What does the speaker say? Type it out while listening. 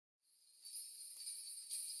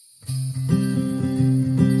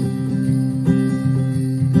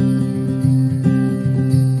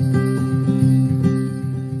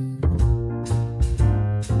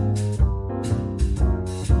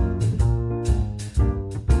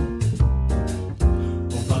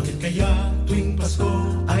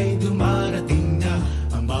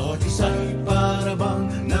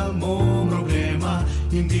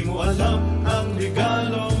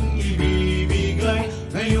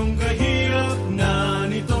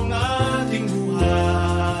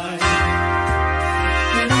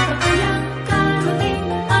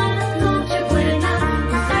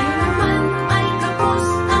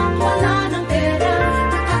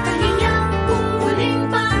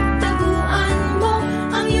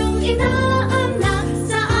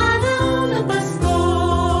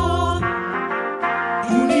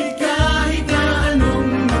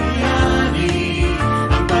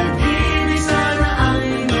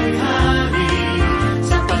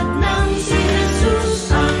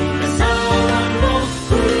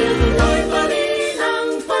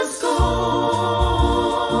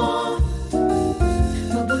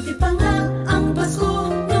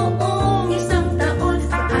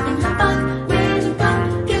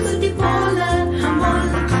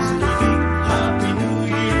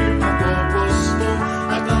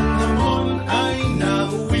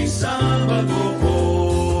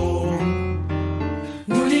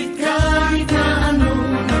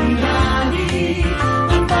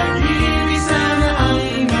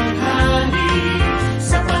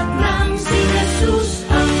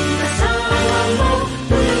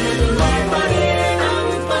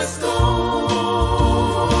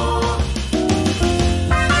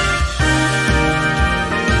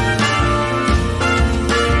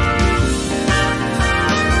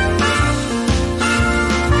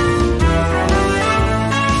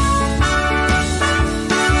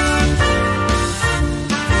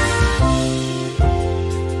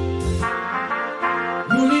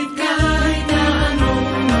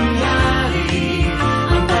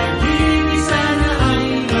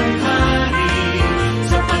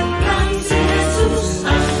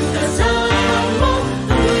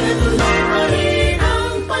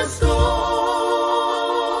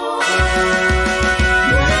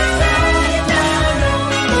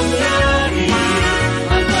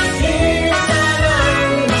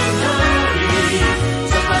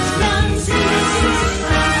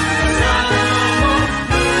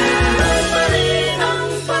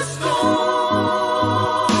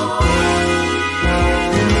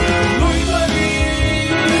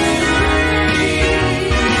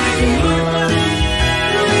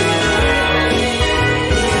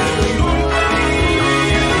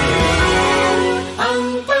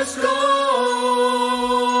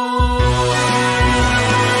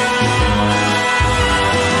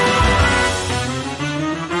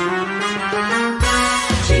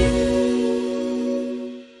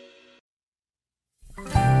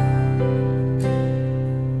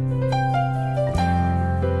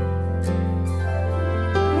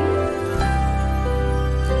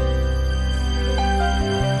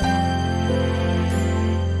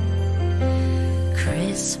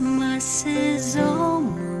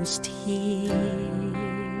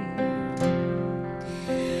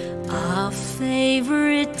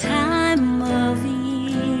favorite time of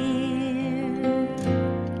year.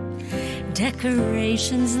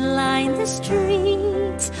 Decorations line the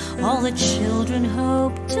streets. All the children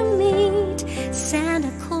hope to meet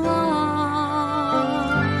Santa Claus.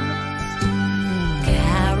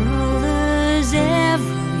 Carolers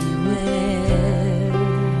everywhere.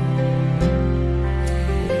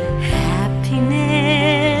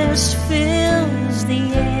 Happiness fills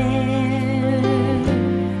the air.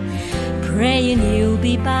 Praying you'll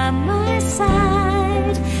be by my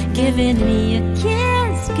side, giving me a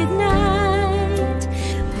kiss goodnight.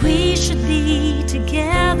 We should be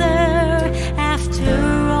together after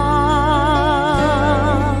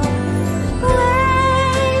all.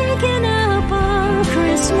 Waking up on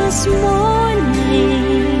Christmas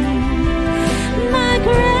morning, my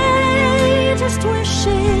greatest wish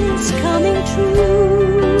is coming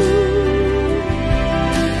true.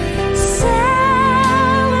 Celebrate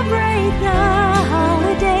the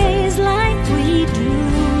holidays like we do.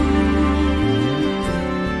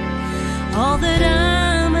 All that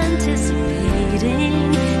I'm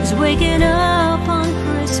anticipating is waking up on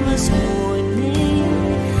Christmas morning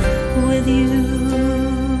with you.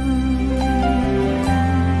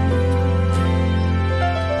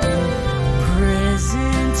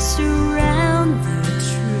 Presents surround the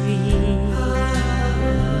tree,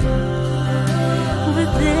 but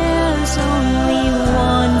there's only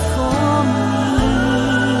one for me.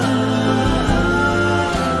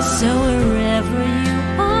 So wherever you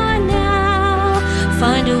are now,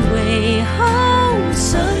 find a way home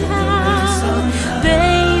somehow.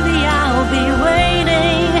 Baby, I'll be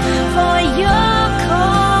waiting for your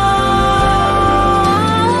call.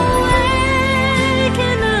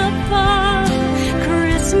 Waking up on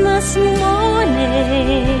Christmas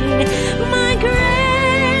morning, my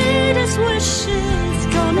greatest wish is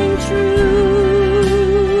coming true.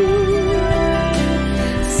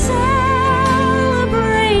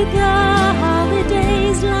 Celebrate the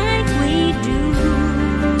holidays like we do.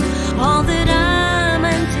 All that I'm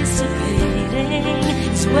anticipating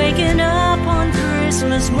is waking up on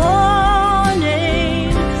Christmas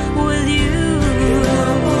morning with you.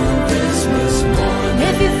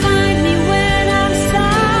 If you find me when I'm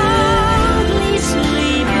soundly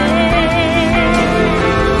sleeping,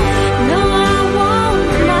 no, I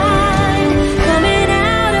won't mind coming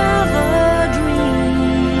out of a dream.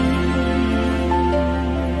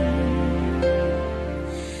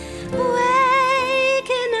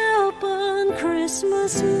 Waking up on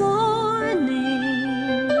Christmas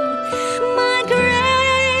morning, my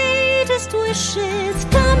greatest wish is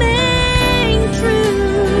coming true.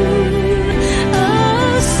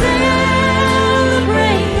 Oh,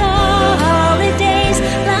 celebrate the holidays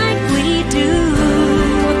like we do.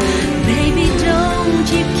 Baby, don't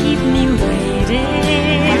you keep me waiting.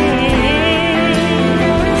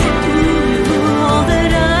 Ooh, all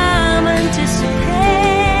that I'm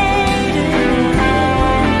anticipating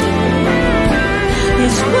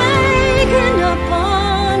is waking up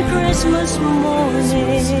on Christmas morning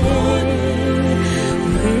with you.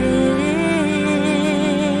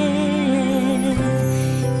 With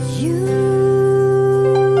you.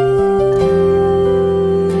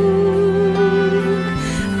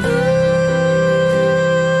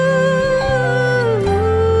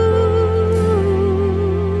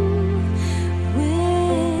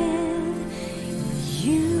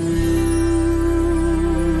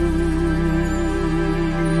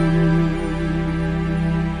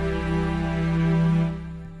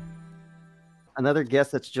 Another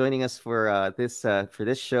guest that's joining us for this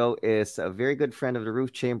show is a very good friend of the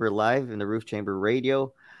Roof Chamber Live and the Roof Chamber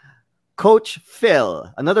Radio, Coach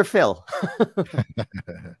Phil. Another Phil.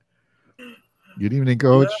 Good evening,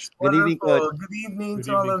 Coach. Yes, Good evening, wonderful. Coach. Good evening Good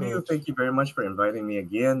to all evening, of you. Coach. Thank you very much for inviting me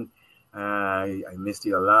again. I missed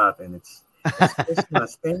you a lot, and it's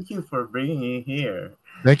Christmas. Thank you for bringing me here.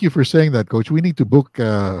 Thank you for saying that, Coach. We need to book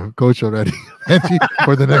Coach already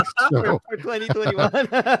for the next show. for 2021.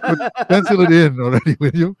 Pencil it in already,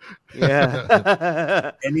 will you?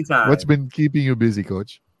 Yeah. Anytime. What's been keeping you busy,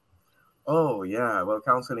 Coach? Oh, yeah. Well,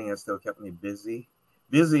 counseling has still kept me busy.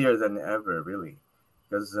 Busier than ever, really.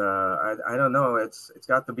 Because I don't know. It's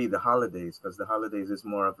got to be the holidays, because the holidays is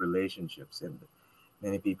more of relationships. And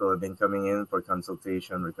many people have been coming in for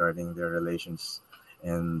consultation regarding their relations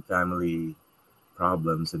and family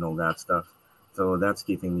problems and all that stuff. So that's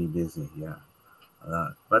keeping me busy, yeah.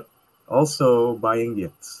 But also buying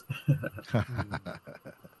gifts.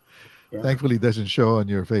 Yeah. Thankfully, it doesn't show on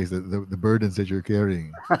your face the burdens that you're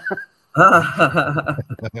carrying. I'll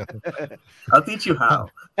teach you how.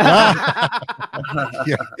 Yeah.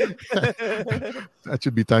 That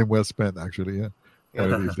should be time well spent, actually. Yeah.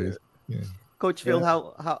 One of these days. Yeah. Coach Phil,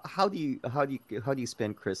 Yeah. how do you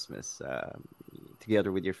spend Christmas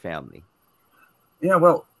together with your family? Yeah,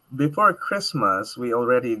 well, before Christmas, we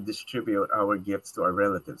already distribute our gifts to our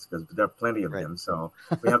relatives because there are plenty of Right. them. So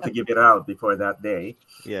we have to give it out before that day.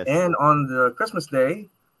 Yes. And on the Christmas day,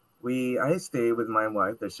 I stay with my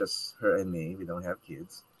wife. There's just her and me. We don't have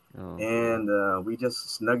kids. Oh. And we just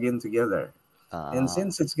snug in together. And Ah,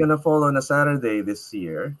 since it's going to fall on a Saturday this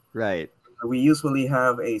year, right. we usually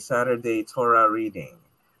have a Saturday Torah reading.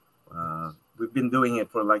 We've been doing it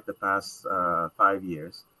for like the past 5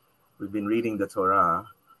 years. We've been reading the Torah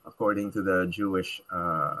according to the Jewish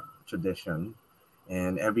tradition,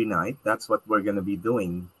 and every night that's what we're going to be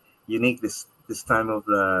doing. Unique this time of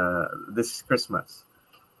this Christmas,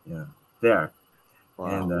 yeah, there, Wow.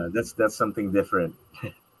 and that's something different.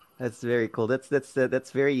 That's very cool.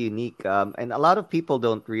 That's very unique. And a lot of people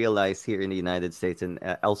don't realize here in the United States and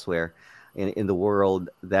elsewhere in the world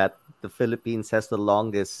that the Philippines has the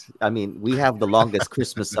longest. I mean, we have the longest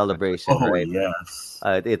Christmas celebration, Oh right? yes,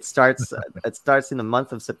 It starts in the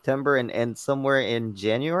month of September and ends somewhere in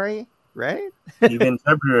January, right? even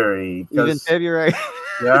February. Even 'Cause, February,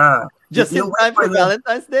 yeah, just you in wait time for the-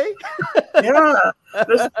 Valentine's Day. yeah.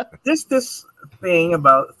 There's this thing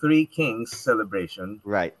about Three Kings celebration.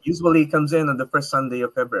 Right. Usually comes in on the first Sunday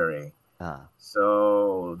of February. Ah.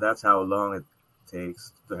 So that's how long it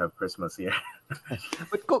takes to have Christmas here.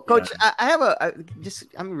 But Coach, I have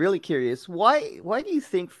I'm really curious. Why do you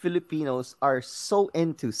think Filipinos are so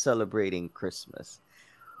into celebrating Christmas?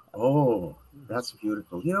 Oh, that's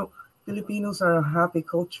beautiful. Filipinos are a happy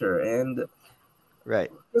culture, and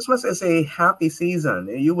Right. Christmas is a happy season.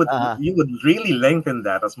 You would really lengthen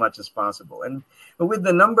that as much as possible. And with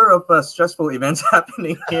the number of stressful events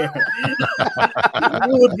happening here,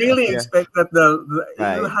 you would really Yeah. expect that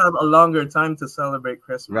Right. you have a longer time to celebrate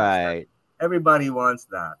Christmas. Right. Everybody wants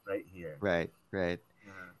that right here. Right. Right.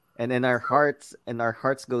 Yeah. And in our hearts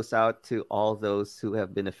goes out to all those who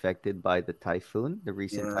have been affected by the typhoon, the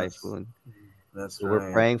recent Yes. typhoon. That's So right.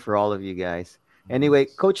 we're praying for all of you guys. Anyway,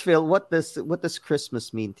 Coach Phil, what does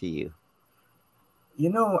Christmas mean to you?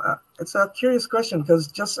 It's a curious question because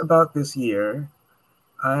just about this year,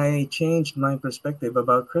 I changed my perspective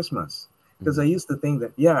about Christmas. Because I used to think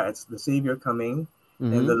that, it's the Savior coming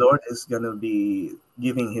and the Lord is going to be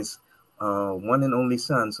giving his one and only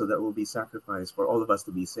Son so that will be sacrificed for all of us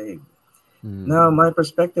to be saved. Now, my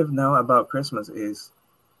perspective now about Christmas is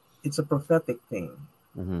it's a prophetic thing.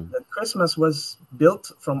 That Christmas was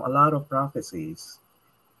built from a lot of prophecies.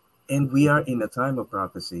 And we are in a time of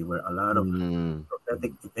prophecy where a lot of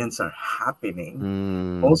prophetic events are happening.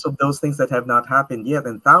 Most of those things that have not happened yet,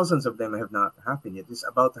 and thousands of them have not happened yet, is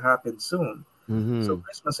about to happen soon. So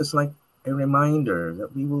Christmas is like a reminder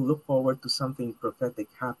that we will look forward to something prophetic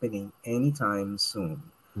happening anytime soon.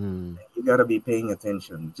 You got to be paying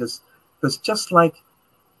attention. Because just like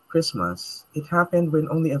Christmas, it happened when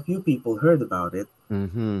only a few people heard about it.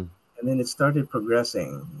 And then it started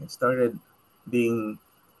progressing. It started being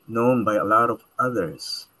known by a lot of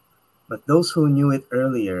others. But those who knew it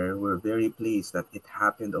earlier were very pleased that it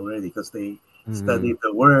happened already because they studied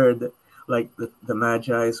the word, like the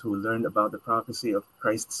Magi's who learned about the prophecy of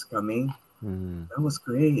Christ's coming. That was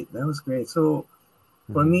great. That was great. So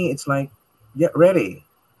for me, it's like, get ready.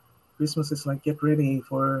 Christmas is like, get ready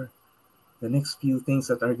for the next few things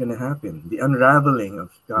that are going to happen. The unraveling of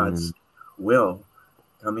God's will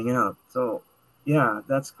coming out. So yeah,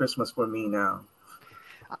 that's Christmas for me now.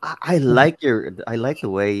 I like the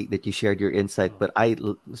way that you shared your insight, but I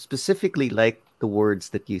specifically like the words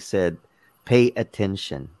that you said, pay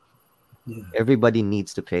attention. Yeah. Everybody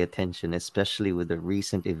needs to pay attention, especially with the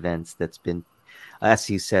recent events that's been, as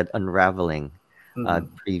you said, unraveling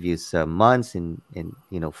previous months and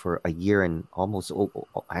for a year and almost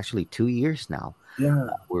actually 2 years now. Yeah.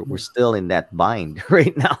 We're still in that bind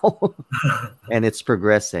right now, and it's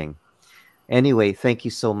progressing. Anyway, thank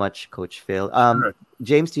you so much, Coach Phil. Sure.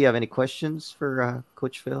 James, do you have any questions for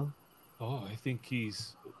Coach Phil? Oh, I think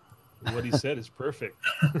what he said is perfect.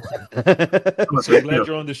 I'm So glad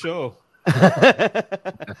you're on the show.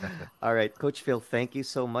 All right, Coach Phil, thank you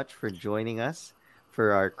so much for joining us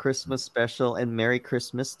for our Christmas special, and Merry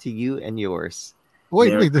Christmas to you and yours.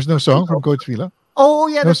 Wait, there's no song from Coach Phil? Oh,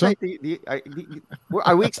 yeah, No that's right.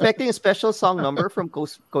 Are we expecting a special song number from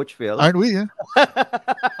Coach Phil? Aren't we? Yeah.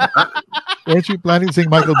 Aren't you planning to sing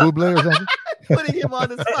Michael Bublé or something? Putting him on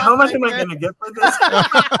the spot. How much am I right going to get for this?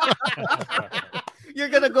 there. You're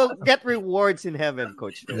going to go get rewards in heaven,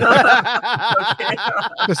 Coach Phil.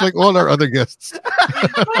 Just like all our other guests.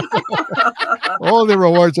 All the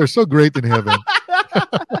rewards are so great in heaven.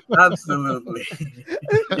 Absolutely.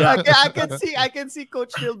 Yeah. I can see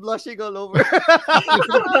Coach Phil blushing all over.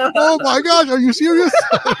 Oh my gosh, are you serious?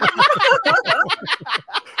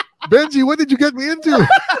 Benji, what did you get me into?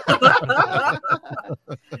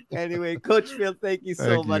 Anyway, Coach Phil, thank you so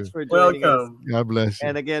Thank much you. for joining us. Welcome. God bless you.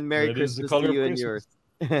 And again, Merry That is the Christmas color to of you and Christmas.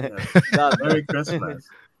 yours. Yeah. God, Merry Christmas.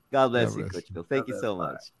 God bless God you, bless Coach you. Phil. Thank you God so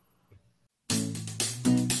bless. much.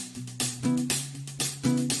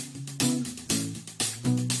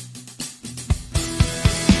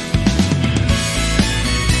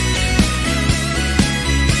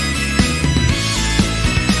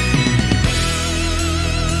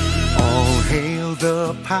 All hail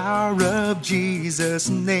the power of Jesus'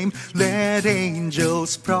 name. Let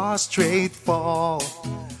angels prostrate fall.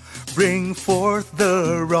 Bring forth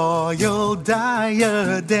the royal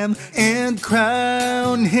diadem and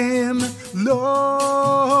crown him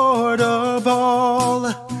Lord of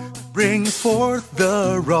all. Bring forth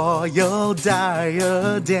the royal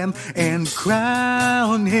diadem and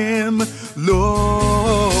crown him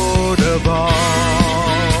Lord of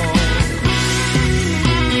all.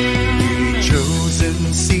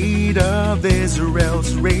 Chosen seed of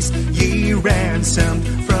Israel's race, ye ransomed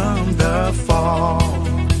from the fall.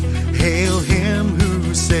 Hail him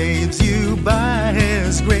who saves you by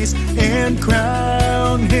his grace and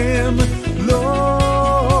crown him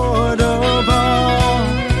Lord of all.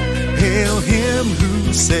 Hail him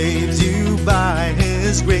who saves you by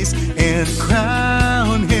his grace and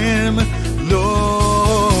crown him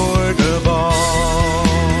Lord of all.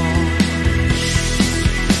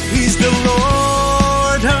 He's the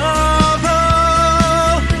Lord of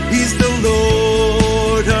all. He's the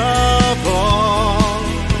Lord of all.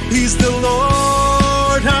 He's the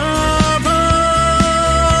Lord of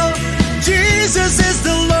all. Jesus is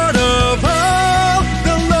the Lord of all.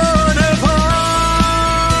 The Lord of all.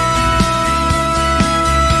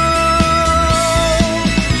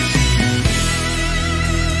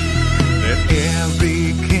 Let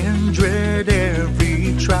every kindred,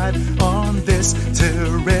 every tribe on this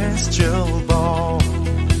terrestrial ball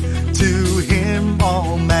to him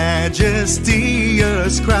all majesty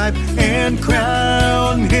ascribe and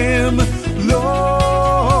crown him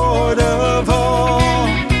Lord of all.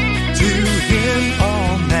 To him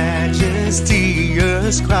all majesty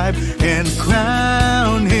ascribe and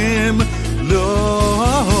crown him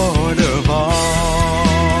Lord of all.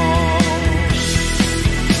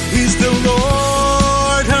 He's the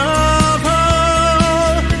Lord of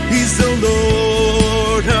all. He's the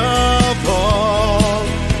Lord of all.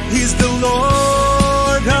 He's the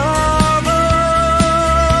Lord of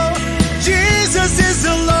all. Jesus is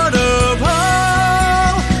the Lord of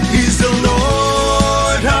all. He's the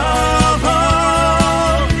Lord of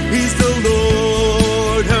all. He's the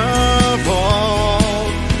Lord of all.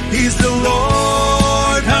 He's the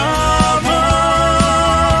Lord of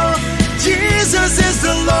all. Jesus is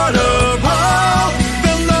the Lord of all.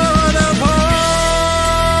 The Lord of all.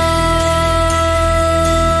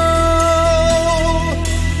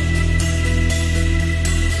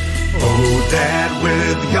 Oh, that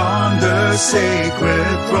with yonder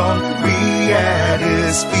sacred throne we at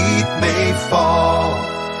his feet may fall.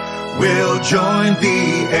 We'll join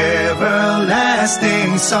the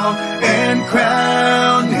everlasting song and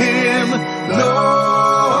crown him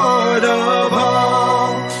Lord of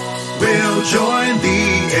all. We'll join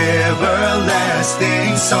the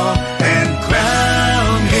everlasting song and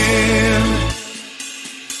crown him.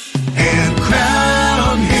 And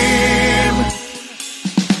crown him.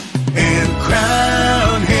 And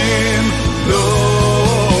crown him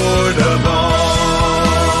Lord of all.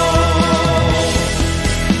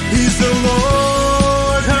 He's the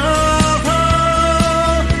Lord of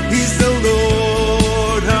all. He's the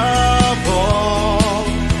Lord of all.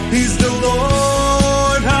 He's the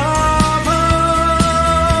Lord of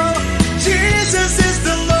all. Jesus is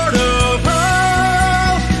the Lord of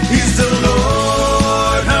all. He's the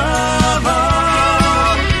Lord of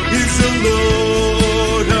all. He's the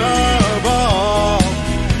Lord of all.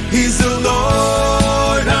 He's the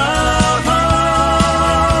Lord of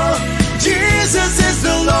all. Jesus is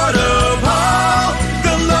the Lord of all.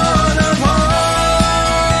 The Lord of all.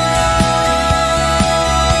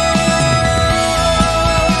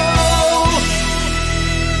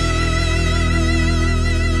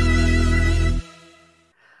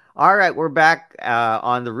 All right, we're back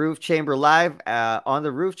on the Roof Chamber Live, on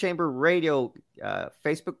the Roof Chamber Radio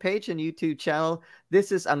Facebook page and YouTube channel.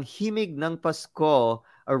 This is Ang Himig ng Pasko,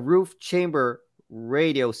 a Roof Chamber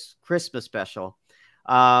Radio Christmas special.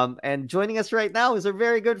 And joining us right now is our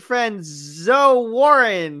very good friend, Zoe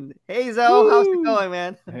Warren. Hey, Zoe, how's it going,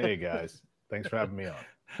 man? Hey guys, thanks for having me on.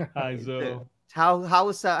 Hi, Zoe. How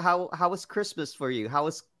was Christmas for you? How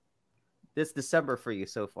was this December for you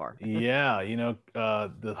so far? Yeah,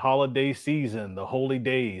 the holiday season, the holy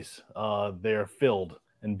days, they're filled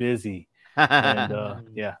and busy. And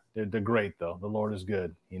yeah, they're great though. The Lord is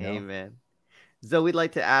good, Amen. So we'd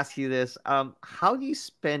like to ask you this. How do you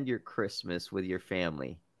spend your Christmas with your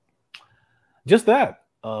family? Just that,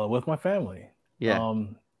 with my family. Yeah.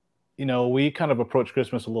 We kind of approach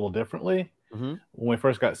Christmas a little differently. Mm-hmm. When we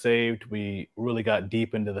first got saved, we really got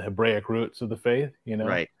deep into the Hebraic roots of the faith,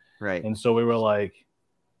 Right. And so we were like,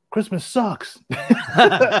 Christmas sucks.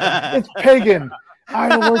 It's pagan,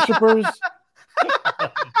 idol worshipers.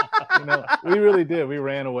 We really did. We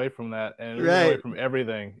ran away from that and ran away from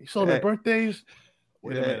everything. You celebrate birthdays?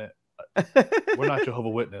 Wait a minute. We're not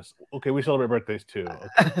Jehovah's Witness. Okay, we celebrate birthdays too.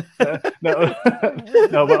 Okay.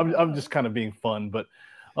 No, but I'm just kind of being fun. But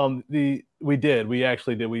we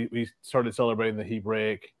actually did. We started celebrating the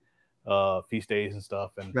Hebraic feast days and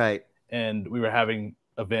stuff, and we were having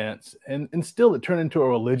events, and still it turned into a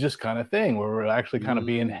religious kind of thing where we're actually kind of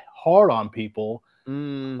being hard on people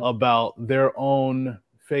about their own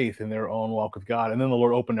faith and their own walk with God. And then the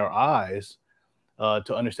Lord opened our eyes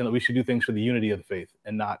to understand that we should do things for the unity of the faith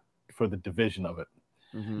and not for the division of it.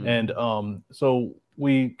 Mm-hmm. And so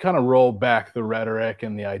we kind of rolled back the rhetoric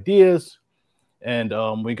and the ideas, and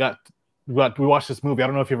we watched this movie. I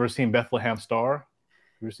don't know if you've ever seen Bethlehem Star.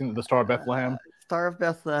 You ever seen the Star of Bethlehem? Star of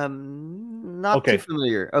Bethlehem, not too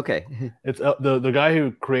familiar. Okay. It's the guy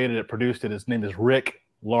who created it, produced it. His name is Rick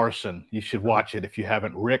Larson. You should watch it if you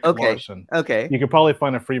haven't. Rick Larson. Okay. You could probably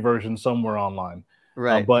find a free version somewhere online.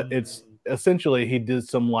 Right. But it's essentially he did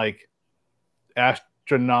some like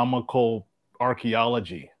astronomical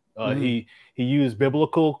archaeology. He used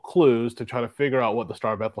biblical clues to try to figure out what the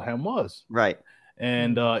Star of Bethlehem was. Right.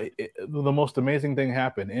 And the most amazing thing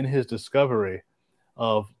happened in his discovery.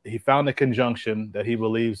 He found a conjunction that he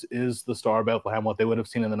believes is the Star of Bethlehem, what they would have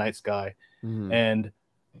seen in the night sky. Mm-hmm. And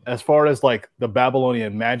as far as like the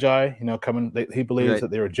Babylonian Magi, he believes that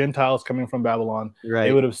they were Gentiles coming from Babylon. Right.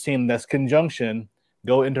 They would have seen this conjunction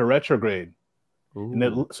go into retrograde.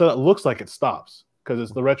 And so it looks like it stops because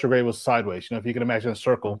the retrograde was sideways. If you can imagine a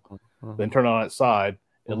circle, then turn on its side,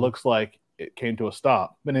 it looks like it came to a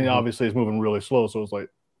stop. But then obviously it's moving really slow. So it's like,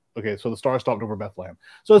 okay, so the star stopped over Bethlehem.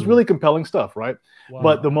 So it's really compelling stuff, right? Wow.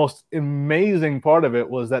 But the most amazing part of it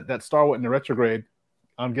was that star went into retrograde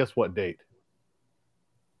on guess what date?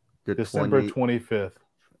 December 25th.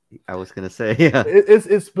 I was going to say, yeah.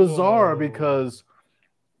 It's bizarre because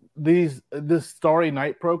this Starry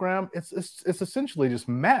Night program, it's essentially just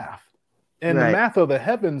math. And the math of the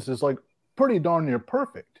heavens is like pretty darn near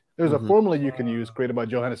perfect. There's a formula you can use created by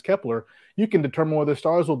Johannes Kepler. You can determine where the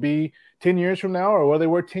stars will be 10 years from now or where they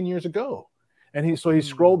were 10 years ago. And he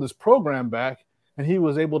scrolled this program back, and he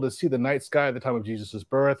was able to see the night sky at the time of Jesus'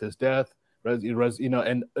 birth, his death, and it was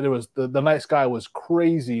the night sky was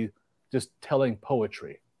crazy, just telling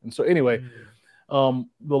poetry. And so anyway, the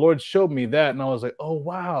Lord showed me that, and I was like, oh,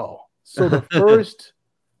 wow. So the first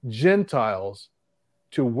Gentiles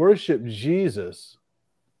to worship Jesus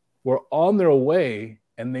were on their way,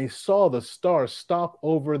 and they saw the star stop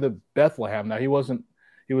over the Bethlehem. Now, he was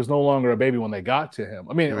no longer a baby when they got to him.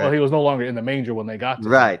 I mean, he was no longer in the manger when they got to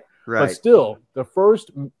him. Right. But still, the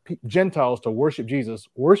first Gentiles to worship Jesus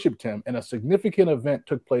worshiped him, and a significant event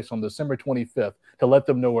took place on December 25th to let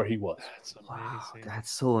them know where he was. That's amazing. Wow,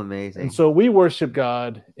 that's so amazing. And so we worship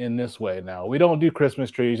God in this way now. We don't do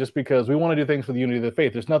Christmas trees just because we want to do things for the unity of the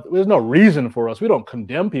faith. There's no reason for us. We don't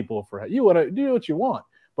condemn people for it. You want to do what you want.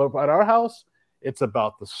 But at our house, it's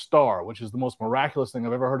about the star, which is the most miraculous thing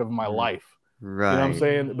I've ever heard of in my life. Right. You know what I'm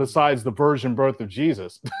saying? Besides the virgin birth of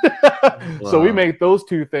Jesus. So we make those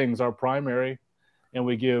two things our primary, and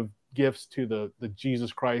we give gifts to the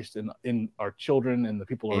Jesus Christ in our children and the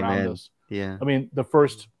people around us. Yeah. I mean, the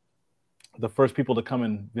first people to come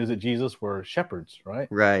and visit Jesus were shepherds, right?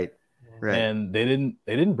 Right. And they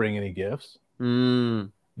didn't bring any gifts.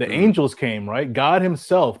 The angels came, right? God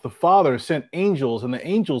himself, the Father, sent angels, and the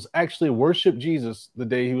angels actually worshiped Jesus the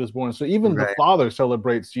day he was born. So even the Father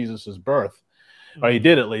celebrates Jesus's birth, or he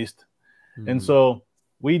did at least. And so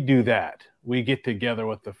we do that. We get together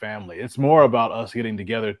with the family. It's more about us getting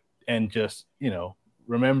together and just,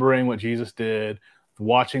 remembering what Jesus did,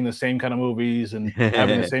 watching the same kind of movies and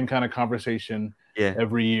having the same kind of conversation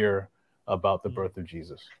every year about the birth of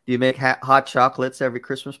Jesus. Do you make hot chocolates every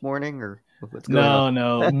Christmas morning, or what's going on?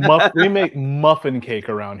 No. We make muffin cake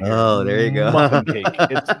around here. Oh, there you go. Muffin cake.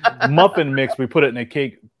 It's muffin mix. We put it in a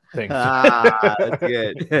cake thing. That's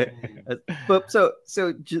good. But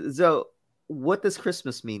so what does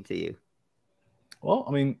Christmas mean to you? Well,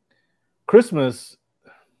 I mean, Christmas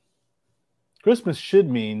Christmas should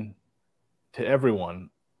mean to everyone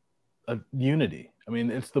a unity. I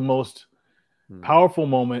mean, it's the most powerful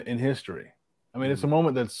moment in history. I mean, it's a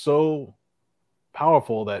moment that's so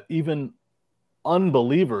powerful that even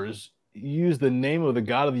unbelievers use the name of the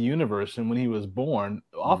God of the universe and when he was born,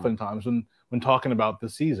 oftentimes when talking about the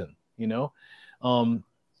season, you know.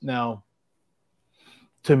 Now,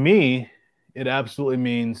 to me, it absolutely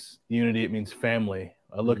means unity. It means family.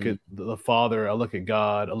 I look at the Father. I look at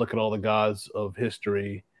God. I look at all the gods of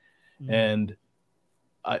history, and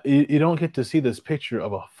you don't get to see this picture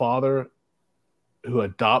of a father who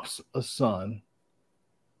adopts a son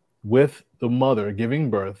with the mother giving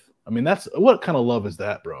birth. I mean, that's what kind of love is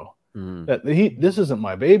that, bro? That this isn't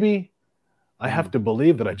my baby. I have to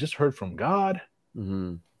believe that I just heard from God,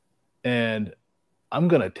 and I'm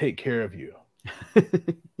gonna take care of you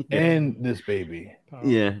and this baby.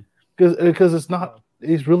 Yeah, because it's not.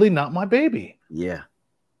 He's really not my baby. Yeah,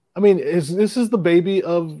 I mean, this is the baby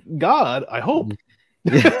of God. I hope.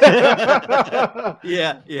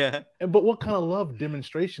 yeah. But what kind of love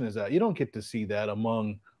demonstration is that? You don't get to see that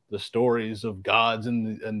among the stories of gods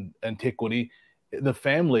and antiquity. The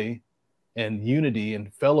family and unity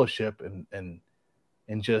and fellowship and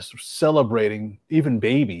just celebrating even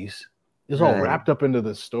babies is all wrapped up into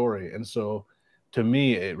this story. And so to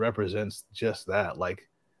me, it represents just that, like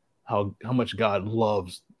how much God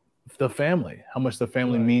loves the family, how much the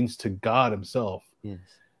family means to God himself. Yes.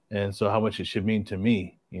 And so how much it should mean to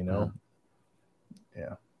me, you know?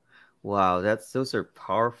 Yeah. Wow, those are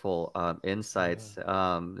powerful insights.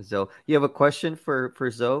 Zoe, you have a question for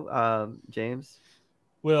Zoe, James?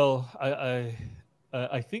 Well, I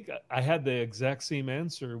think I had the exact same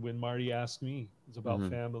answer when Marty asked me. It's about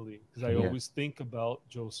family, because I always think about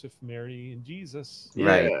Joseph, Mary, and Jesus.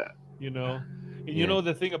 Right. You know, and you know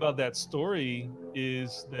the thing about that story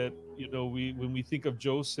is that when we think of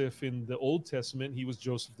Joseph in the Old Testament, he was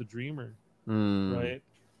Joseph the dreamer, right?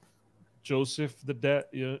 Joseph, the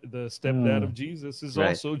stepdad of Jesus, is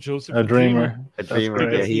also Joseph a the dreamer. A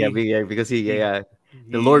dreamer, because the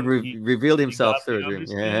Lord revealed himself through a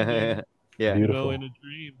dream. Yeah, in a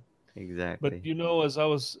dream. Exactly. But as I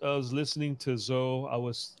was listening to Zoe, I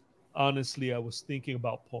was thinking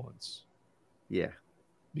about pawns. Yeah.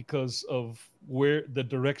 Because of where the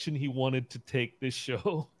direction he wanted to take this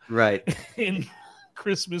show. Right. In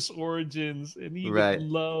Christmas origins, and he would have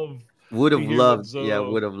loved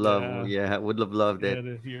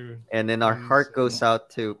it. And then our heart goes out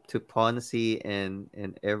to Ponzi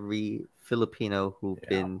and every Filipino who've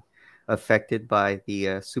been affected by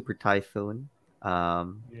the super typhoon.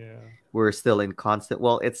 We're still in constant.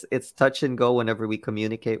 Well, it's touch and go whenever we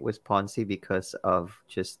communicate with Ponzi because of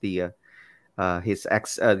just the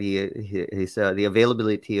the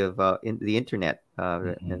availability of the internet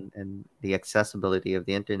and the accessibility of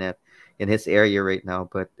the internet in his area right now.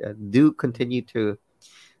 But do continue to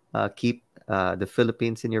keep the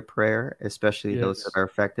Philippines in your prayer, especially those that are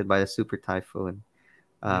affected by the super typhoon.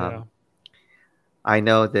 I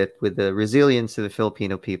know that with the resilience of the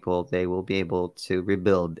Filipino people, they will be able to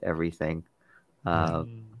rebuild everything.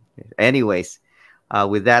 Anyways,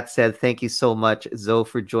 with that said, thank you so much, Zoe,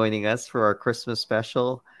 for joining us for our Christmas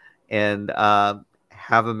special. And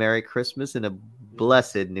have a Merry Christmas and a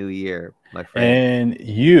blessed New Year, my friend.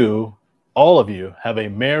 And all of you, have a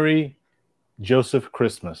Merry Joseph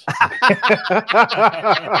Christmas.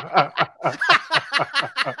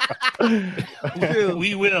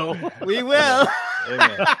 We will.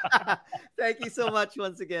 Amen. Thank you so much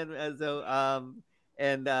once again, Zoe.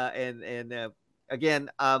 Again,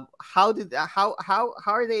 how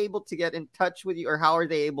are they able to get in touch with you, or how are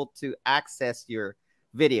they able to access your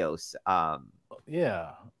videos?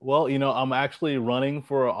 Well, I'm actually running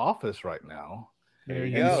for office right now. There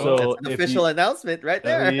you go. So that's an official announcement right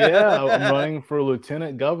there. I'm running for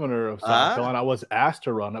lieutenant governor of South Carolina. I was asked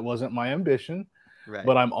to run. It wasn't my ambition,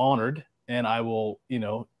 but I'm honored, and I will,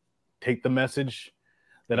 take the message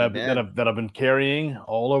that I've been carrying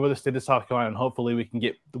all over the state of South Carolina, and hopefully we can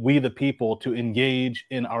get the people to engage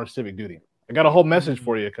in our civic duty. I got a whole message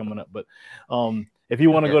for you coming up, but if you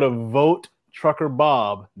want to go to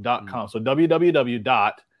votetruckerbob.com, so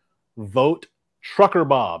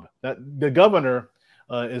www.votetruckerbob. That the governor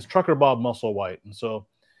is Trucker Bob Musselwhite, and so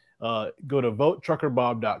go to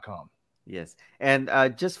votetruckerbob.com. Yes. And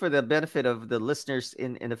just for the benefit of the listeners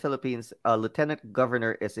in the Philippines, lieutenant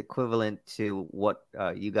governor is equivalent to what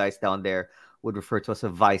you guys down there would refer to as a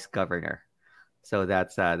vice governor. So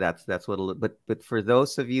that's what. But for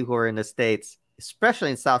those of you who are in the States,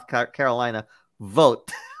 especially in South Carolina,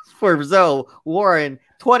 vote for Zoe Warren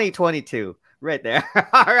 2022 Right there.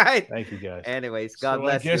 All right. Thank you, guys. Anyways, God So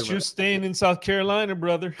bless you. I guess you're staying in South Carolina,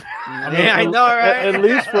 brother. Yeah, I know, right? At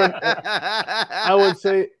least I would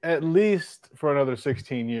say at least for another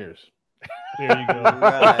 16 years. There you go.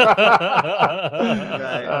 Right.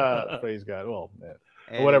 Praise God. Well, man.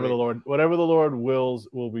 Anyway. Whatever the Lord wills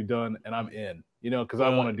will be done, and I'm in. Because I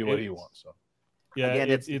want to do what He wants. So. Yeah,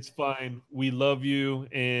 Again, it's fine. We love you,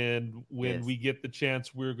 and when Yes. we get the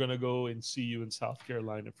chance, we're gonna go and see you in South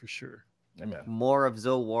Carolina for sure. Amen. More of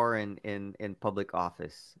Zoe Warren in public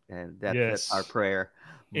office, and that's Yes. our prayer.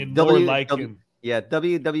 And more like him. Yeah,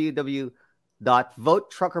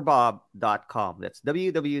 www.votetruckerbob.com. That's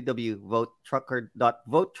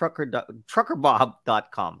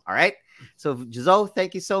www.votetruckerbob.com. All right. So Zoe,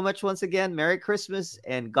 thank you so much once again. Merry Christmas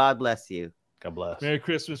and God bless you. God bless. Merry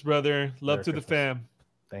Christmas, brother. Love Merry to the Christmas. fam.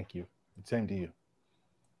 Thank you. Same to you.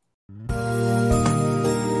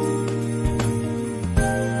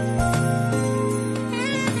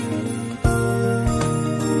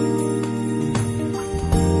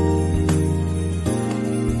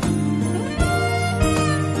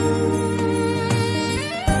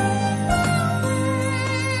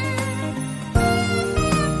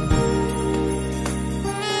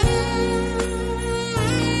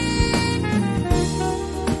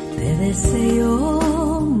 Te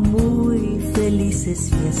deseo muy felices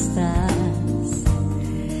fiestas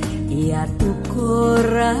y a tu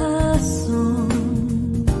corazón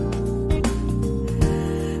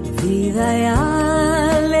vida y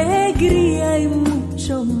alegría y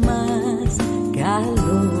mucho más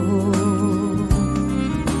calor.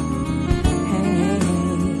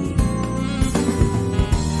 Hey,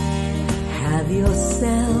 have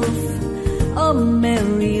yourself a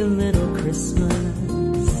merry little Christmas.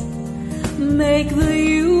 Make the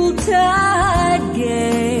Yuletide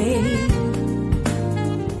gay.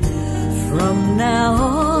 From now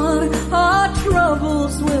on, our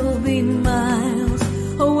troubles will be miles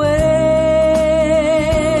away.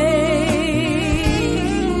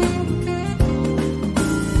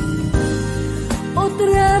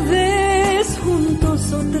 Otra vez,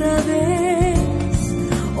 juntos otra vez,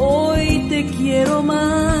 hoy te quiero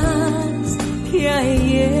más que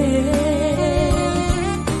ayer.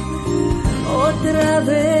 Otra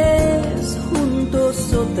vez,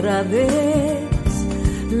 juntos otra vez,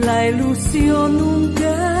 la ilusión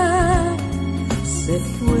nunca se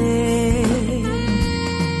fue.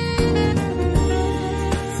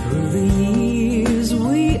 Through the years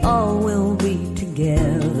we all will be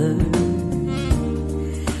together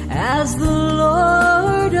as the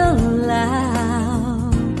Lord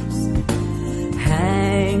allows.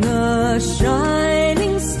 Hang a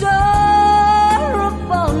shining star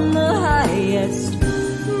upon the highest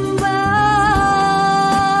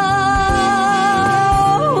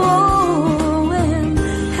bough, and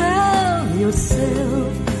have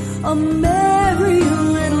yourself a merry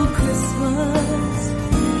little Christmas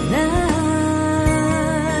now.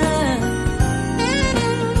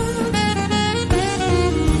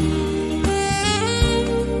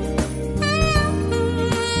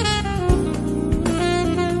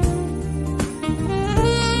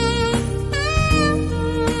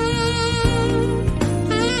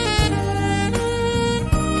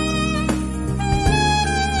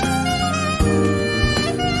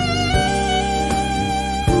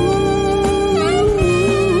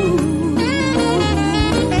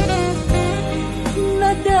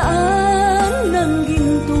 Nadaan ng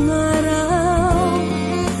gintong araw,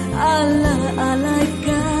 ala-alay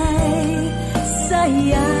kay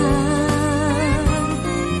saya.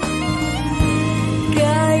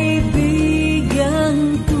 Kaibigang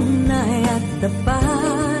tunay at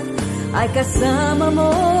tapat ay kasama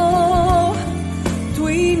mo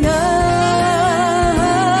tuwing na.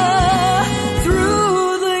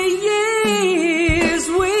 Through the years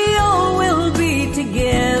we all will be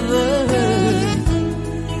together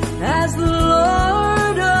as the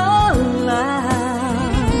Lord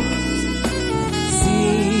allows.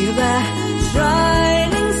 See that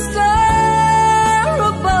shining star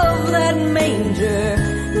above that manger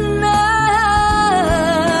now,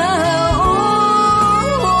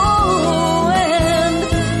 and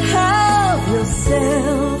have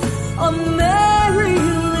yourself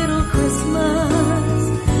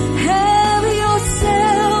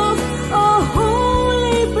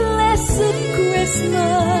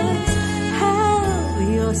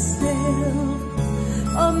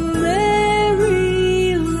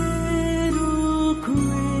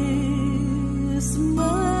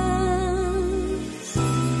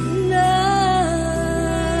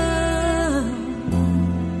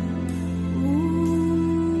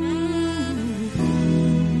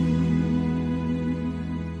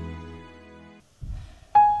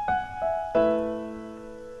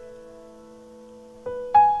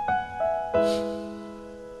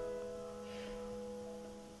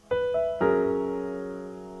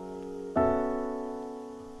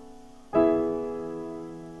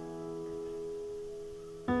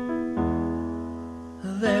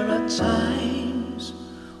times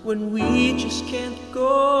when we just can't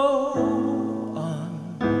go on.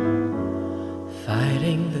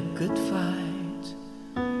 Fighting the good fight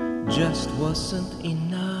just wasn't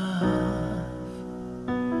enough.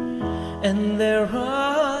 And there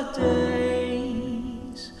are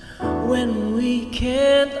days when we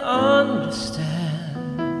can't understand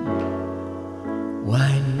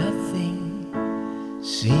why nothing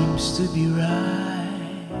seems to be right.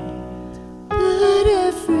 But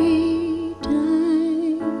every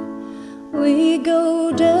time we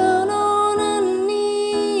go down on our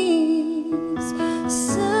knees,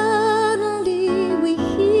 suddenly we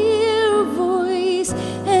hear a voice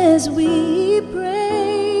as we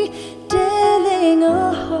pray, telling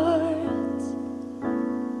our hearts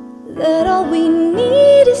that all we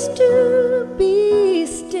need is to be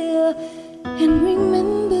still and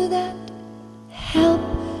remember that help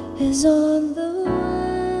is on the way.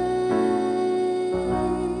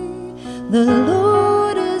 The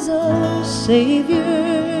Lord is our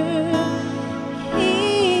Savior.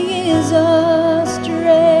 He is our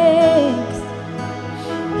strength.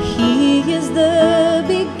 He is the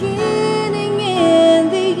beginning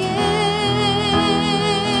and the end.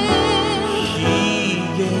 He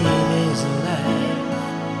gave his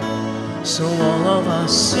life so all of our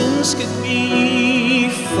sins could be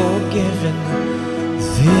forgiven.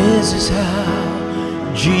 This is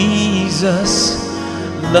how Jesus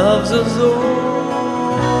loves us all.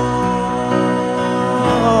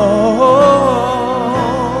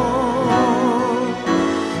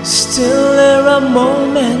 Still there are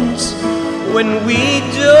moments when we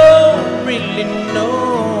don't really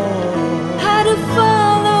know How to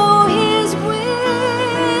follow His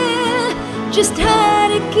will, just how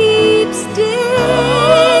to keep still.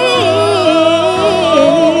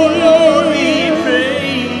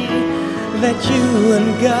 that you and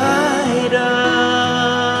guide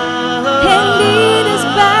us and lead us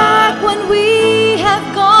back when we have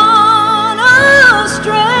gone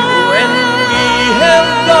astray. When we have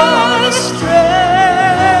gone astray.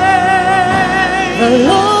 The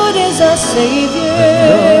Lord is our Savior.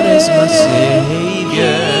 The Lord is my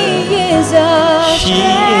Savior. He is our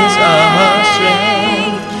strength.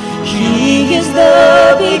 He is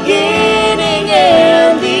the beginning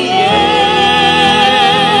and the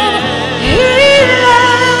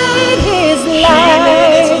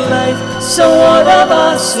so all of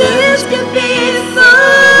our sins can be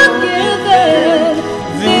forgiven.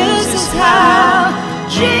 This is how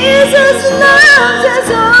Jesus loves us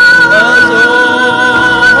all. The Lord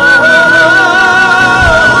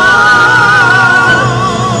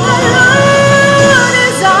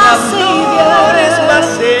is our Savior. The Lord is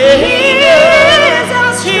my Savior. He is our strength.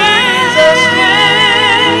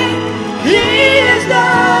 He is the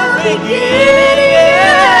beginning and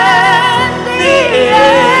the end.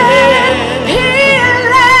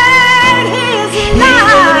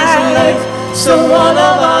 So all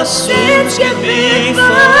of our sins can be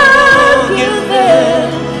forgiven.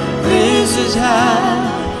 This is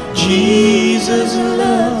how Jesus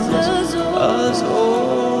loves us all.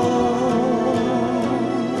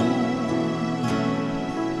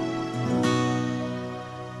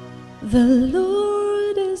 The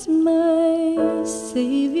Lord is my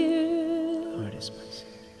Savior. Lord is my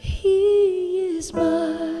Savior. He is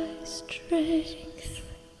my strength.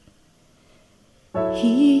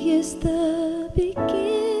 He is the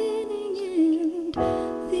beginning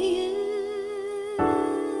and the end.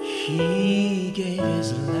 He gave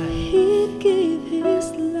his life. He gave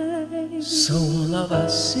his life so all of our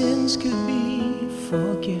sins could be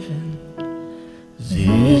forgiven.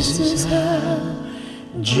 This is how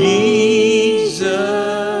Jesus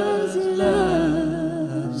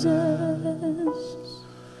loves us.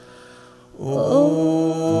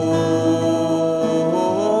 Oh.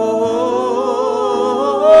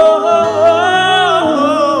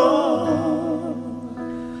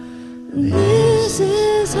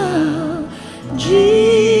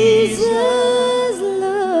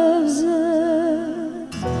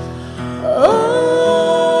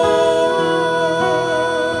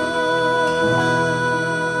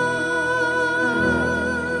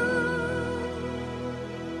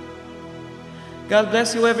 God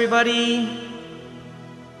bless you, everybody.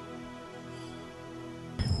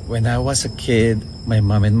 When I was a kid, my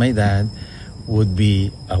mom and my dad would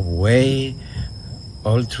be away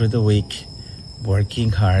all through the week,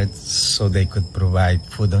 working hard so they could provide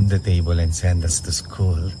food on the table and send us to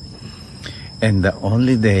school. And the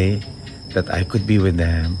only day that I could be with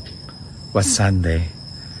them was Sunday.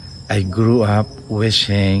 I grew up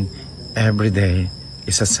wishing every day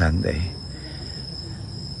is a Sunday.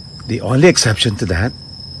 The only exception to that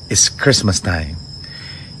is Christmas time.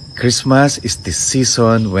 Christmas is the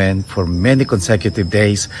season when, for many consecutive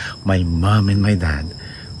days, my mom and my dad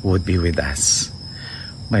would be with us.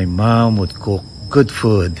 My mom would cook good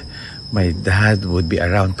food. My dad would be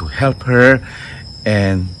around to help her,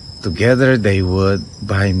 and together they would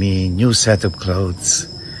buy me new set of clothes.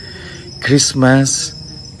 Christmas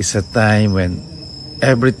is a time when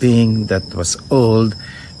everything that was old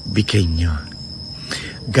became new.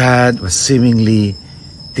 God was seemingly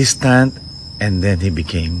distant, and then he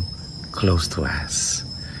became close to us.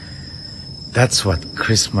 That's what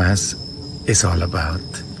Christmas is all about.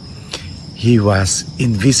 He was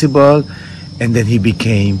invisible, and then he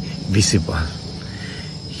became visible.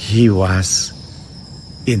 He was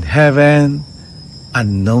in heaven,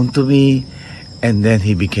 unknown to me, and then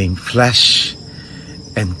he became flesh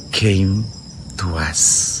and came to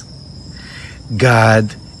us.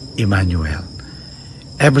 God, Emmanuel.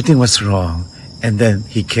 Everything was wrong, and then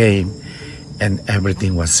he came, and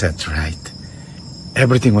everything was set right.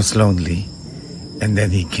 Everything was lonely, and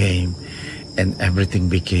then he came, and everything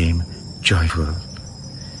became joyful,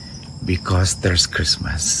 because there's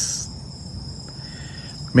Christmas.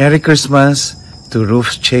 Merry Christmas to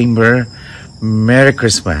Ruth's Chamber. Merry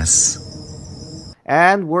Christmas.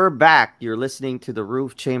 And we're back. You're listening to the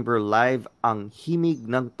Roof Chamber Live, ang Himig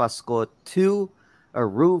ng Pasko to a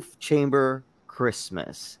Roof Chamber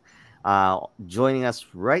Christmas. Joining us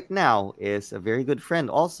right now is a very good friend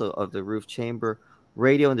also of the Roof Chamber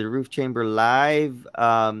Radio and the Roof Chamber Live,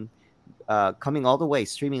 coming all the way,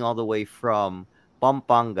 streaming all the way from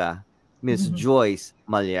Pampanga, Miss Joyce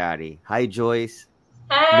Mallari. Hi, Joyce.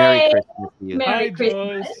 Hi. Merry Christmas to you. Merry Hi,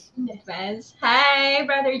 Christmas Joyce. in advance. Hi,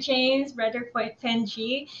 Brother James, Brother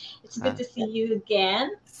Benji. It's good to see you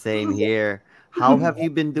again. Same here. How have you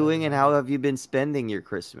been doing, and how have you been spending your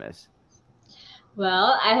Christmas?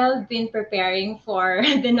 Well, I have been preparing for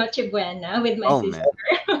the Noche Buena with my Oh, sister.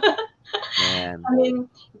 Man. I mean,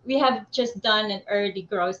 we have just done an early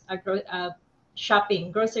grocery Oh,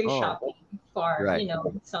 shopping for right.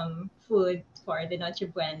 some food for the Noche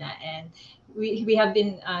Buena, and we have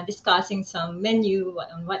been discussing some menu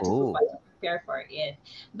on what to cook, Oh, what to prepare for it.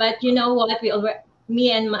 But you know what?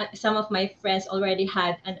 Me and some of my friends already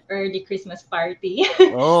had an early Christmas party.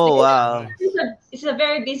 oh, Because wow. it's a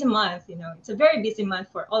very busy month. It's a very busy month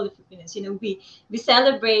for all the Filipinos. We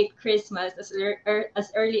celebrate Christmas as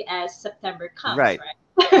early as September comes, Right,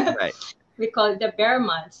 right? right. We call it the bear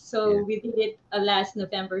month. So Yeah. we did it last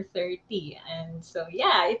November 30, and so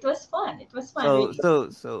yeah, it was fun. It was fun, So,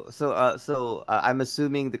 really. I'm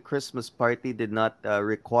assuming the Christmas party did not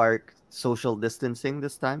require social distancing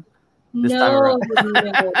this time No, around.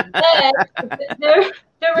 no. But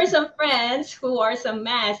there were some friends who wore some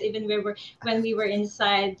masks even when we were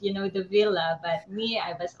inside, the villa. But me,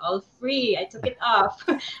 I was all free. I took it off.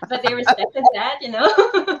 But they respected that.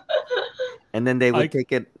 And then they would I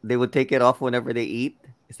take it. They would take it off whenever they eat.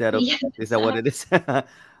 Yes. Is that what it is?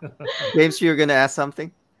 James, you're gonna ask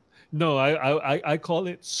something? no, I call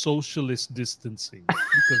it socialist distancing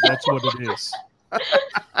because that's what it is.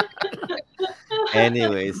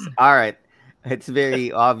 Anyways, all right. It's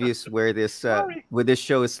very obvious where Sorry. this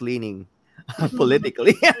show is leaning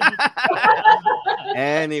politically.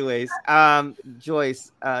 Anyways,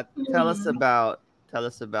 Joyce, tell us about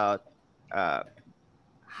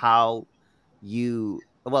how you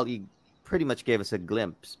pretty much gave us a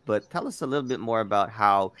glimpse, but tell us a little bit more about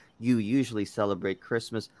how you usually celebrate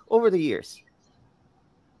Christmas over the years.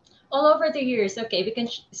 All over the years. Okay, we can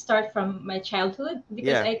start from my childhood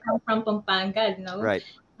because Yeah, I come from Pampanga, right,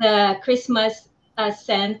 the Christmas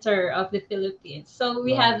center of the Philippines. So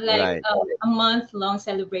we have like right. a month-long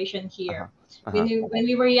celebration Uh-huh. here. Uh-huh. When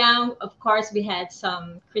we were young, of course, we had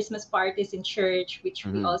some Christmas parties in church, which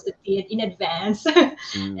we Mm-hmm. also did in advance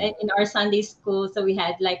Mm. and in our Sunday school. So we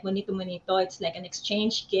had like Monito Monito. It's like an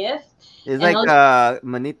exchange gift. It's And like also,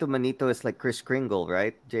 Manito Manito is like Kris Kringle,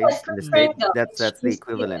 right, yes, James? In the Chris States, Kringle, that's the which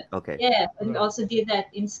equivalent. Okay. yeah, and we Right. also did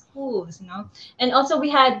that in schools. And also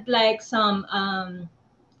we had like some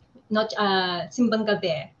not simbang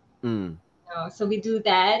gabi. Mm. So we do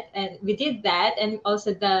that, and we did that, and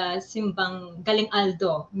also the simbang galing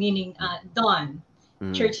aldo, meaning dawn,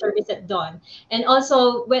 Mm. church service at dawn. And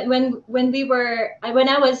also when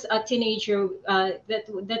I was a teenager,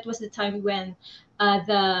 that was the time when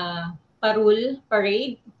the parul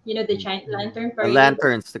parade, the Mm. giant lantern The parade.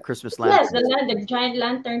 lanterns, the Christmas Yes, lanterns. the giant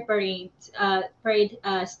lantern parade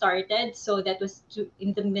started. So that was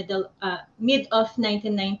in the mid of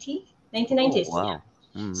 1990, Oh, 1990s. Yeah. wow.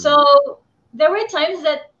 Mm. So there were times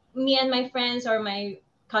that me and my friends or my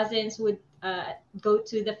cousins would go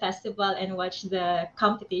to the festival and watch the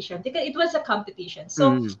competition because it was a competition.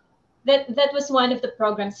 So Mm. that was one of the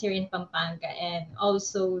programs here in Pampanga, and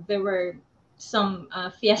also there were some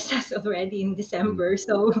fiestas already in December,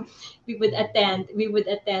 so we would attend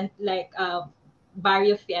like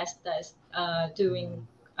barrio fiestas during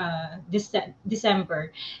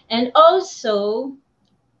December. And also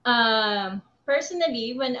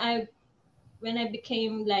personally, when I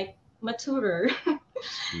became like maturer,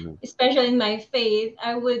 especially in my faith,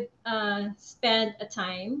 I would spend a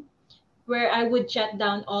time where I would jot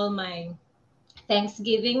down all my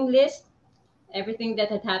Thanksgiving list, everything that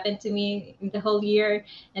had happened to me in the whole year,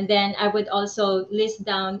 and then I would also list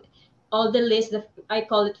down all the list of, I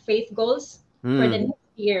call it faith goals for the next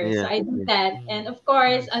year. So Yeah. I do that, and of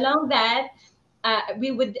course, along that, I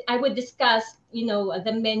would discuss, you know,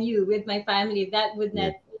 the menu with my family. That would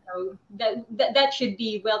not, you know, that should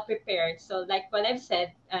be well prepared. So like what I've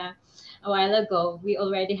said a while ago, we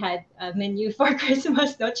already had a menu for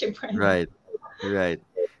Christmas Noche Buena. Right. Right.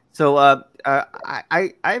 So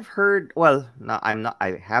I've heard, well, no,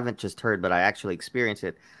 I haven't just heard, but I actually experienced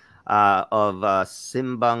it, of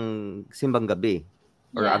Simbang Gabi,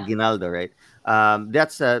 or Yeah. Aguinaldo, right?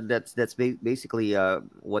 That's basically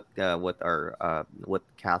what what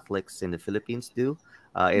Catholics in the Philippines do.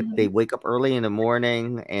 They wake up early in the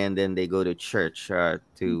morning, and then they go to church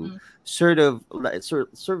to sort of like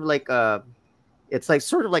it's like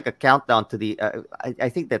sort of like a countdown to the I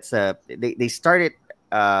think that's they started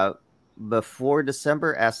before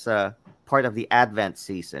December as part of the Advent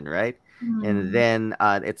season, right? And then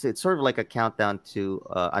it's sort of like a countdown to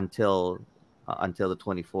until the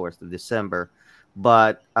 24th of December.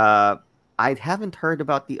 But I haven't heard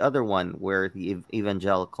about the other one where the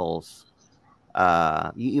evangelicals.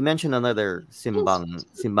 You mentioned another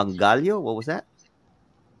Simbang Gallo. What was that?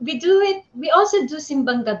 We do it. We also do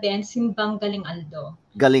Simbang Gabi and Simbang Galing Aldo.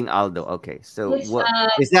 Galing Aldo. Okay, so It's, what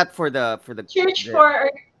is that for the church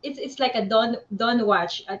for? It's like a dawn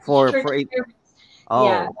watch. for Church for eight? service. Oh,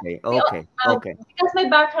 Yeah. okay, We al- okay, okay. Because my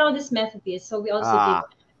background is Methodist, so we also did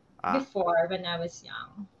Ah, before when I was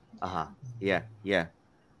young. yeah, yeah.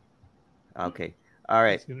 Okay, all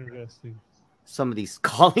right. That's interesting. Somebody's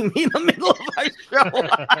calling me in the middle of our show,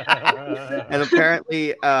 and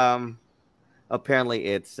apparently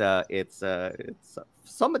it's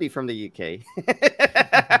somebody from the UK.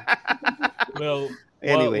 Well,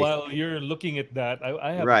 Anyway. while you're looking at that,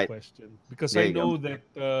 I have Right. a question, because There I you go. know that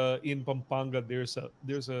in Pampanga there's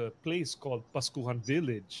a place called Paskuhan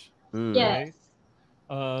Village, Mm. Yes.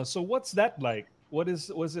 right? So what's that like? Was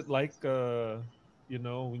it like? You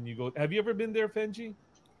know, when you go, have you ever been there, Benji?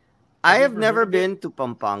 I you have ever never heard of it? been to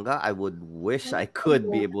Pampanga. I would wish I could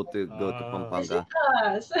be able to go to Ah. Pampanga.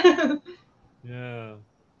 Yes. Yeah,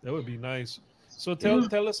 that would be nice. So Yeah.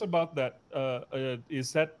 tell us about that.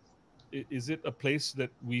 Is it a place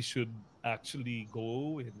that we should actually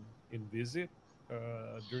go and visit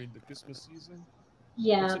during the Christmas season? What's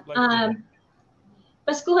Yeah. it like there?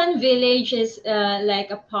 Paskuhan Village is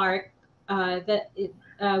like a park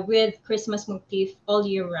with Christmas motif all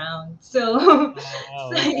year round. So, Oh,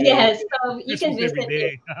 so okay. yes, so you can Christmas every visit it.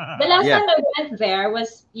 day. The last Yeah. time I went there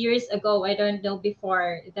was years ago. I don't know,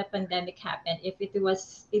 before the pandemic happened, if it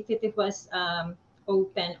was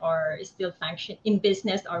open or still function in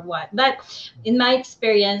business or what. But in my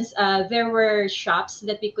experience, there were shops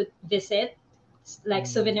that we could visit, like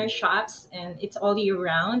souvenir shops, and it's all year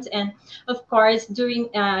round. And of course, during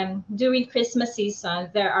Christmas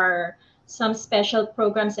season, there are some special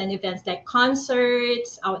programs and events like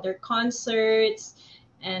concerts, outdoor concerts,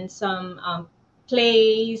 and some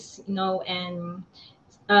plays, you know. And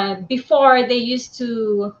before, they used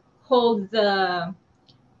to hold the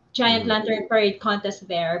giant lantern parade contest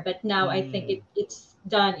there, but now I think it's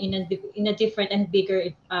done in a different and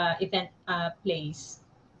bigger event place.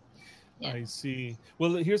 Yeah. I see.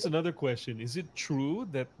 Well, here's another question. Is it true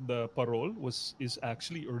that the parol is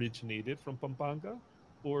actually originated from Pampanga?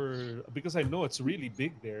 Or because I know it's really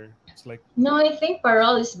big there. It's like No, I think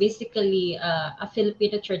parol is basically a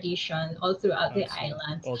Filipino tradition all throughout the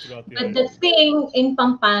islands. all throughout the But the island. thing in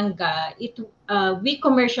Pampanga, we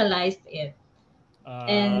commercialized it,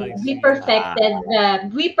 and I we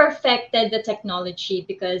see. perfected the technology,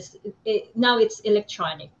 because now it's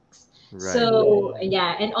electronics. Right. So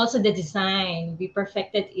yeah, and also the design, we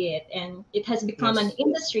perfected it, and it has become an Yes.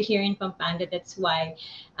 industry here in Pampanga. That's why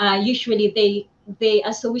usually they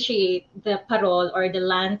associate the parol or the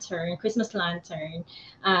lantern, Christmas lantern,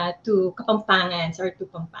 to Kapampangans or to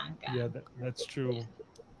Pampanga. Yeah, that's true.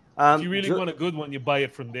 If you really Jo- want a good one, you buy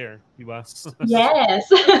it from there. Diba? Yes.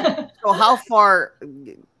 so how far,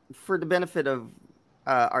 for the benefit of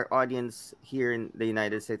our audience here in the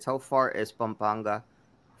United States, how far is Pampanga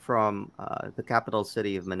from the capital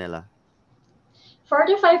city of Manila?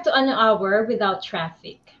 45 to an hour without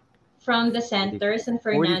traffic from the centers and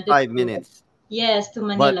Fernandez. 45 minutes. Yes, to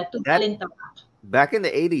Manila, to Balintawak. Back in the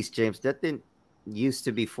 80s, James, that didn't used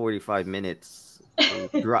to be 45 minutes.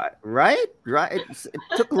 Right? It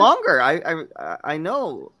took longer. I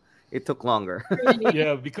know it took longer.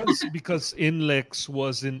 Yeah, because Inlex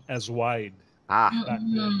wasn't as wide. Back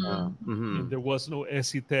then. There was no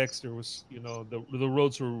SE-Tex. There was, the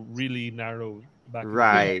roads were really narrow back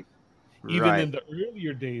then. Even in the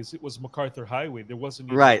earlier days, it was MacArthur Highway. There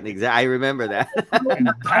wasn't even exactly. I remember that.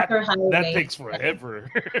 that takes forever.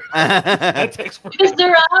 That takes forever. Because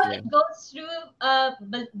the route goes through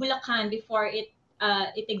Bulacan before it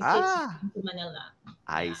exits into Manila.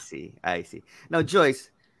 I see. Now,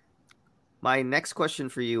 Joyce, my next question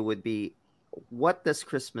for you would be, what does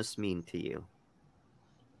Christmas mean to you?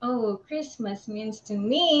 Oh, Christmas means to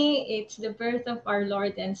me, it's the birth of our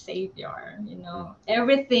Lord and Savior.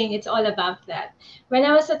 Everything. It's all about that. When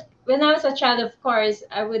I was a child, of course,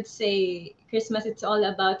 I would say Christmas. It's all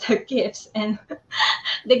about the gifts and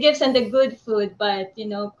the good food. But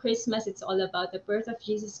Christmas. It's all about the birth of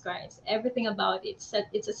Jesus Christ. Everything about it.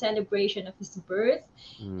 It's a celebration of His birth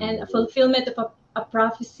and a fulfillment of a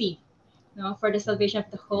prophecy. For the salvation of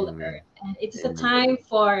the whole earth. And it's a time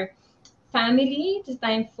for family. It's a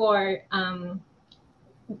time for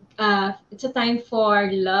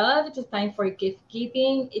love. It's a time for gift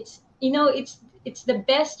giving. It's the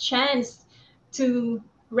best chance to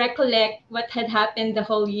recollect what had happened the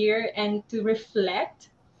whole year and to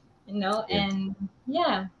reflect, and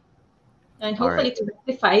hopefully to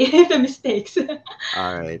rectify the mistakes.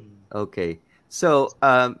 All right. Okay. So,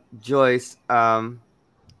 Joyce, I'm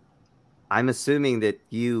assuming that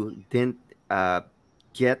you didn't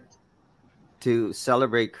get to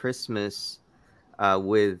celebrate Christmas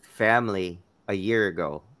with family a year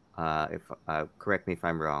ago. If correct me if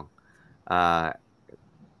I'm wrong.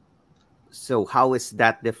 So how is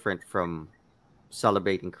that different from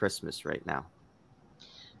celebrating Christmas right now?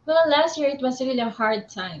 Well, last year it was really a hard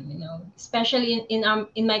time, especially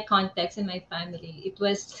in my context, in my family.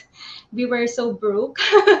 We were so broke.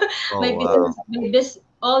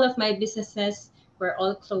 All of my businesses were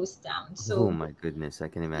all closed down. So oh my goodness, I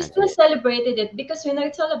can imagine. We still celebrated it because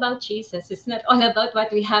it's all about Jesus. It's not all about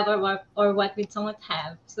what we have or what we don't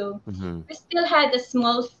have. So we still had a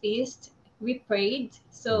small feast. We prayed.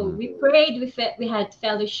 So we prayed. We had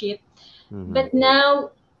fellowship. But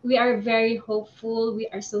now we are very hopeful. We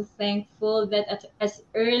are so thankful that as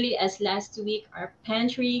early as last week, our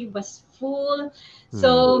pantry was full.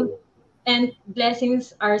 So and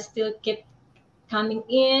blessings are still kept coming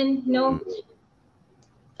in.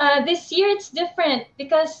 This year it's different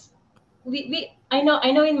because I know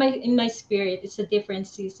in my spirit it's a different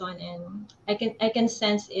season, and I can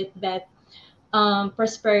sense it that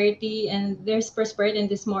prosperity, and there's prosperity and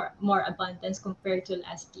there's more abundance compared to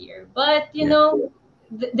last year. But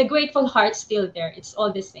the grateful heart's still there. It's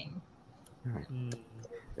all the same.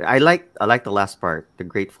 I like the last part. The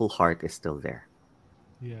grateful heart is still there.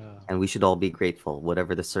 Yeah. And we should all be grateful,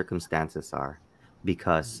 whatever the circumstances are,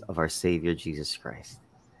 because of our Savior Jesus Christ.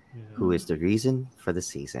 Who is the reason for the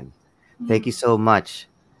season. Thank you so much,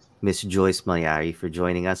 Miss Joyce Mallari, for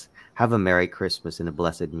joining us. Have a Merry Christmas and a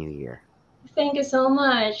blessed New Year. Thank you so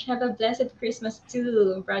much. Have a blessed Christmas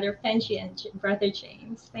too, Brother Benji and Brother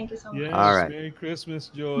James. Thank you so much. Yes, all right. Merry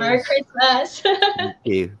Christmas, Joyce. Merry Christmas.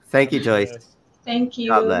 Thank you, Joyce. Thank you.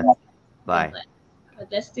 God bless. Bye. God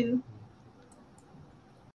bless too.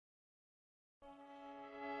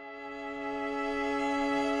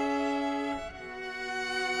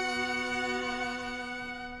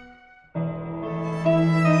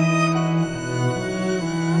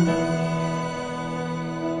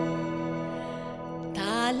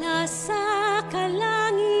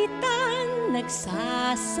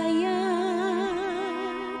 Nagsasaya,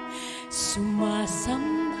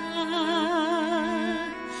 sumasamba,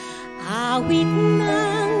 awit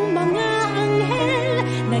ng mga anghel,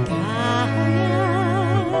 naghahanap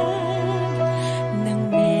ng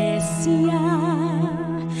Mesiya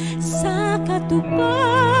sa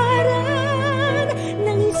katuparan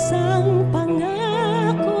ng isang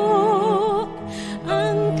pangako,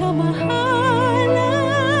 ang kamahalan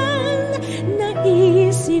na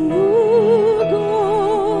isinugo,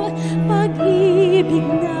 pag-ibig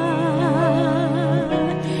na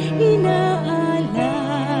inaalay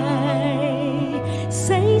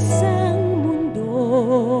sa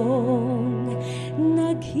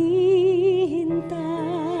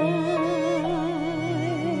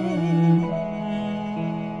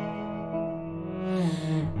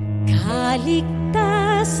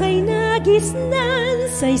Pag-asa'y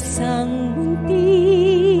nagisnan sa isang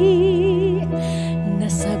munti na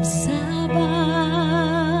sabsaban.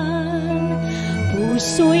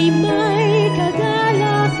 Puso'y may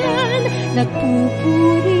kagalakan,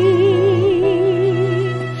 nagpupuri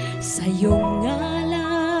sa iyong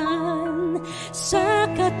ngalan, sa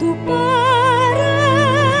katuparan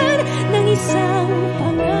ng isang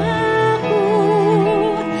pangako.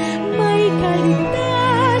 May kaligtasan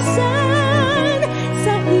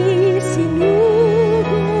sa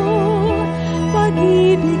isinugo,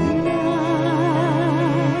 pag-ibig na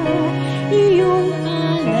iyong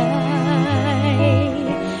alay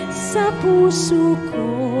sa puso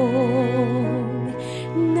kong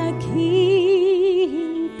naghihintay.